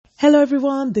Hello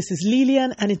everyone, this is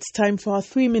Lillian and it's time for our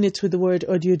 3 minutes with the word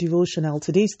audio devotional.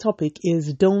 Today's topic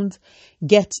is don't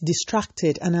get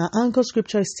distracted, and our anchor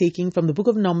scripture is taken from the book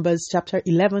of Numbers chapter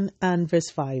 11 and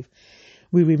verse 5.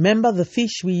 We remember the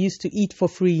fish we used to eat for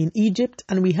free in Egypt,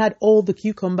 and we had all the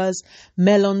cucumbers,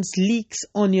 melons, leeks,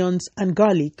 onions and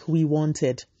garlic we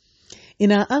wanted.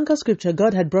 In our anchor scripture,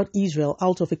 God had brought Israel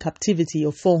out of a captivity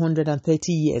of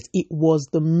 430 years. It was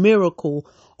the miracle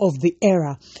of the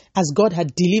era, as God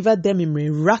had delivered them in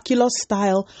miraculous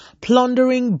style,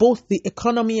 plundering both the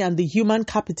economy and the human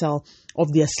capital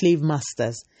of their slave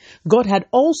masters. God had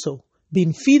also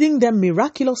been feeding them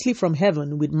miraculously from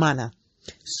heaven with manna.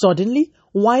 Suddenly,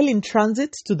 while in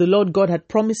transit to the Lord God had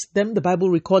promised them, the Bible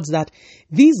records that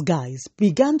these guys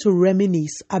began to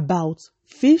reminisce about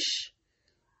fish,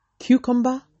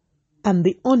 cucumber, and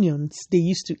the onions they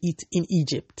used to eat in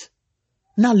Egypt.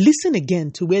 Now listen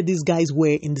again to where these guys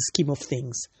were in the scheme of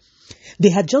things. They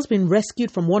had just been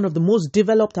rescued from one of the most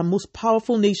developed and most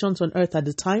powerful nations on earth at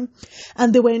the time,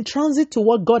 and they were in transit to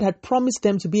what God had promised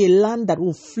them to be a land that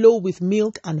will flow with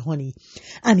milk and honey.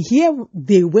 And here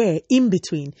they were in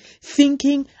between,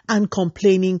 thinking and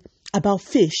complaining about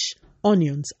fish,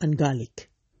 onions, and garlic.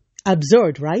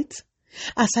 Absurd, right?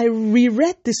 As I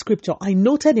reread the scripture, I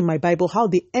noted in my Bible how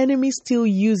the enemy still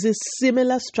uses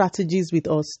similar strategies with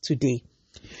us today.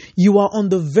 You are on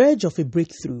the verge of a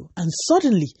breakthrough, and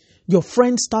suddenly your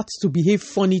friend starts to behave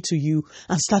funny to you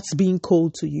and starts being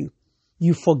cold to you.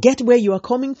 You forget where you are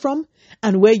coming from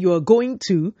and where you are going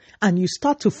to, and you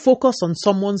start to focus on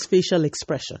someone's facial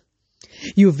expression.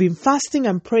 You've been fasting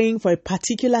and praying for a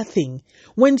particular thing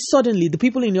when suddenly the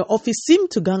people in your office seem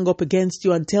to gang up against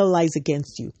you and tell lies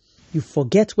against you. You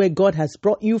forget where God has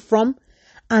brought you from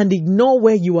and ignore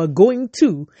where you are going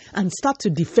to and start to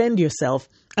defend yourself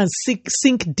and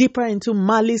sink deeper into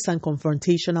malice and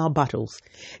confrontational battles.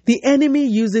 The enemy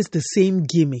uses the same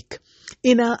gimmick.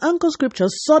 In our anchor scripture,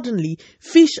 suddenly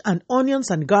fish and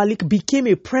onions and garlic became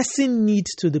a pressing need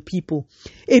to the people.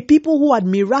 A people who had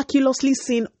miraculously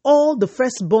seen all the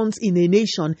firstborns in a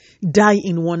nation die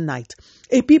in one night.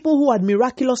 A people who had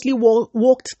miraculously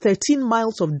walked 13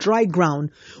 miles of dry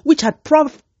ground, which had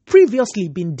previously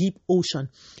been deep ocean.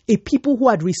 A people who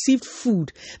had received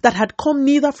food that had come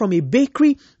neither from a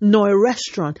bakery nor a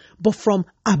restaurant, but from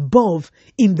above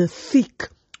in the thick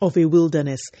of a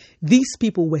wilderness. These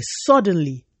people were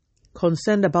suddenly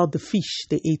concerned about the fish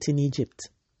they ate in Egypt.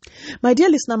 My dear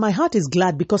listener, my heart is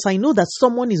glad because I know that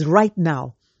someone is right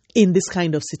now in this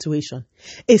kind of situation.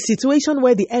 A situation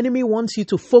where the enemy wants you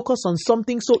to focus on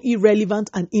something so irrelevant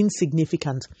and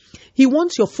insignificant. He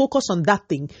wants your focus on that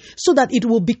thing so that it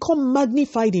will become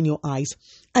magnified in your eyes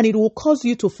and it will cause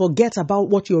you to forget about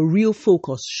what your real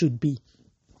focus should be.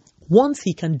 Once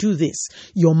he can do this,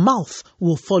 your mouth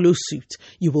will follow suit.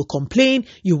 You will complain,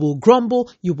 you will grumble,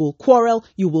 you will quarrel,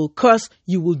 you will curse,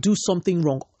 you will do something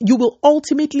wrong. You will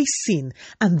ultimately sin.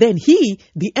 And then he,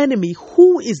 the enemy,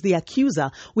 who is the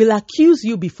accuser, will accuse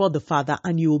you before the Father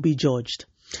and you will be judged.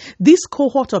 This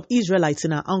cohort of Israelites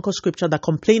in our anchor scripture that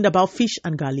complained about fish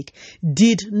and garlic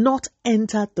did not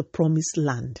enter the promised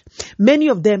land. Many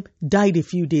of them died a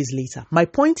few days later. My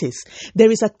point is,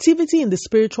 there is activity in the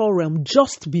spiritual realm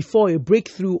just before a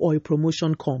breakthrough or a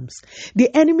promotion comes. The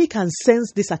enemy can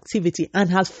sense this activity and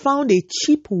has found a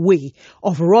cheap way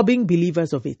of robbing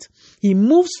believers of it. He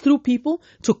moves through people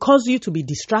to cause you to be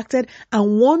distracted,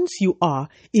 and once you are,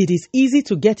 it is easy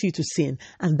to get you to sin,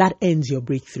 and that ends your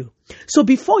breakthrough. So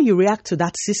before you react to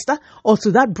that sister or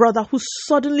to that brother who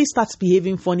suddenly starts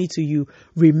behaving funny to you,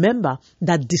 remember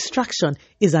that distraction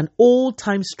is an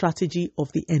old-time strategy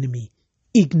of the enemy.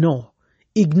 Ignore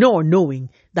knowing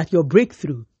that your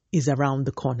breakthrough is around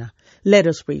the corner. Let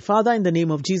us pray. Father, in the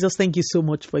name of Jesus, thank you so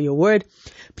much for your word.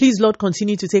 Please, Lord,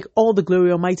 continue to take all the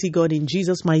glory, Almighty God, in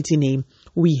Jesus' mighty name.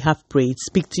 We have prayed.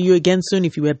 Speak to you again soon.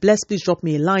 If you were blessed, please drop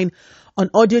me a line on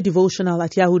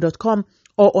audiodevotional@yahoo.com.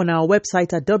 or on our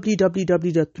website at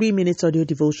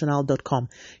www.3minutesaudiodevotional.com.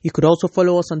 You could also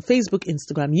follow us on Facebook,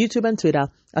 Instagram, YouTube, and Twitter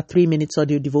at 3 Minutes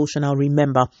Audio Devotional.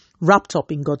 Remember, wrapped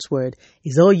up in God's Word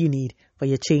is all you need for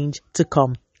your change to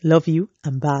come. Love you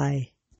and bye.